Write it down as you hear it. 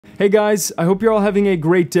Hey guys, I hope you're all having a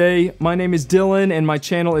great day. My name is Dylan and my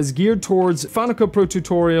channel is geared towards Final Cut Pro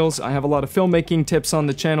tutorials. I have a lot of filmmaking tips on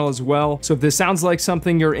the channel as well. So if this sounds like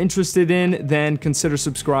something you're interested in, then consider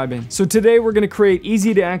subscribing. So today we're going to create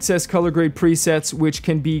easy to access color grade presets, which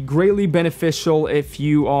can be greatly beneficial if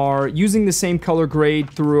you are using the same color grade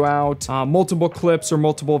throughout multiple clips or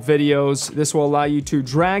multiple videos. This will allow you to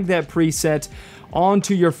drag that preset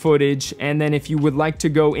onto your footage, and then if you would like to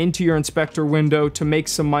go into your inspector window to make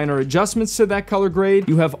some minor adjustments to that color grade,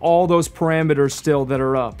 you have all those parameters still that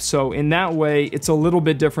are up. So in that way, it's a little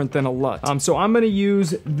bit different than a LUT. So I'm going to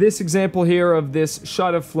use this example here of this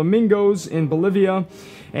shot of flamingos in Bolivia,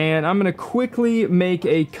 and I'm going to quickly make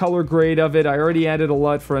a color grade of it. I already added a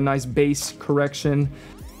LUT for a nice base correction.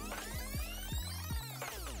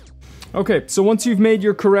 Okay, so once you've made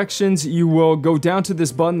your corrections, you will go down to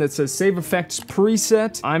this button that says Save Effects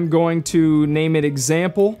Preset. I'm going to name it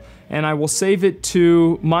Example, and I will save it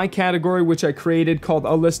to my category, which I created, called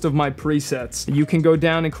A List of My Presets. You can go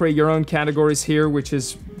down and create your own categories here, which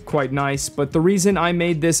is quite nice, but the reason I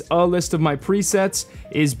made this A List of My Presets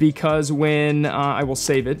is because when I will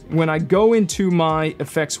save it, when I go into my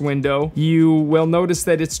effects window, you will notice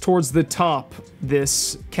that it's towards the top,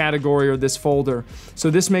 this category or this folder. So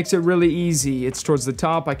this makes it really easy. It's towards the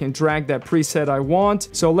top. I can drag that preset I want.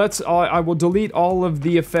 So I will delete all of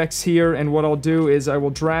the effects here, and what I'll do is I will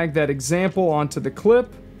drag that example onto the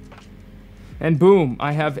clip. And boom,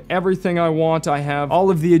 I have everything I want. I have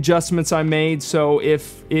all of the adjustments I made. So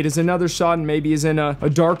if it is another shot and maybe is in a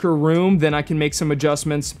darker room, then I can make some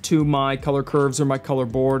adjustments to my color curves or my color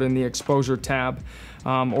board in the exposure tab.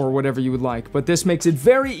 Or whatever you would like. But this makes it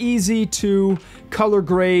very easy to color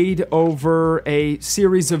grade over a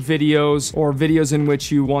series of videos or videos in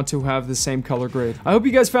which you want to have the same color grade. I hope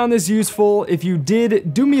you guys found this useful. If you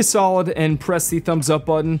did, do me a solid and press the thumbs up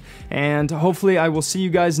button, and hopefully I will see you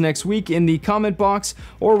guys next week in the comment box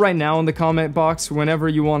or right now in the comment box. Whenever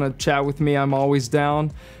you want to chat with me, I'm always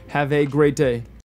down. Have a great day.